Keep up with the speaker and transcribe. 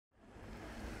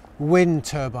Wind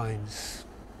turbines.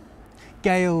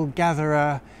 Gale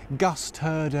gatherer, gust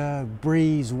herder,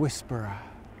 breeze whisperer.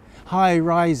 High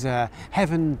riser,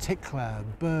 heaven tickler,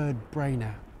 bird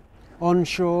brainer.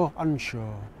 Onshore,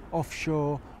 unshore,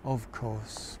 offshore, of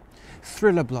course.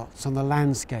 Thrillerblots on the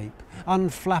landscape,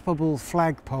 unflappable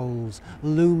flagpoles,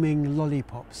 looming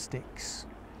lollipop sticks.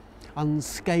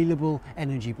 Unscaleable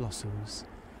energy blossoms,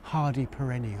 hardy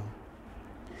perennial.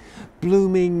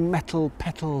 Blooming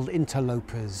metal-petalled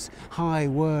interlopers, high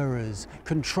whirrers,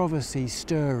 controversy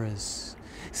stirrers.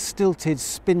 Stilted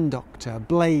spin doctor,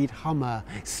 blade hummer,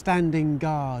 standing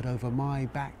guard over my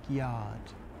backyard.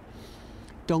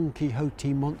 Don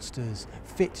Quixote monsters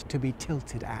fit to be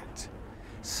tilted at.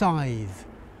 Scythe,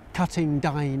 cutting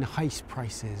dine hice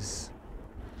prices.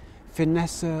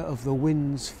 Finesser of the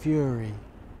wind's fury,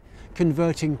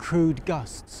 converting crude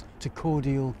gusts to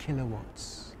cordial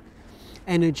kilowatts.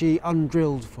 Energy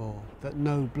undrilled for, that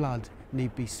no blood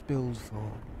need be spilled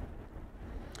for.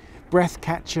 Breath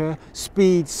catcher,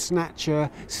 speed snatcher,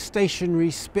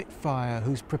 stationary spitfire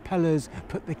whose propellers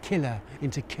put the killer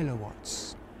into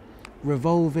kilowatts.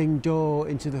 Revolving door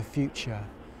into the future,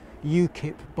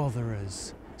 UKIP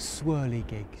botherers,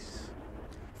 swirligigs.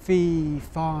 Fee,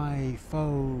 fi,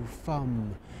 fo,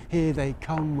 fum, here they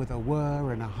come with a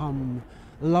whir and a hum,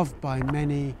 loved by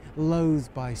many,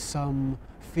 loathed by some,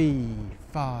 fee,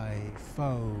 fi,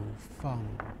 fo, fum.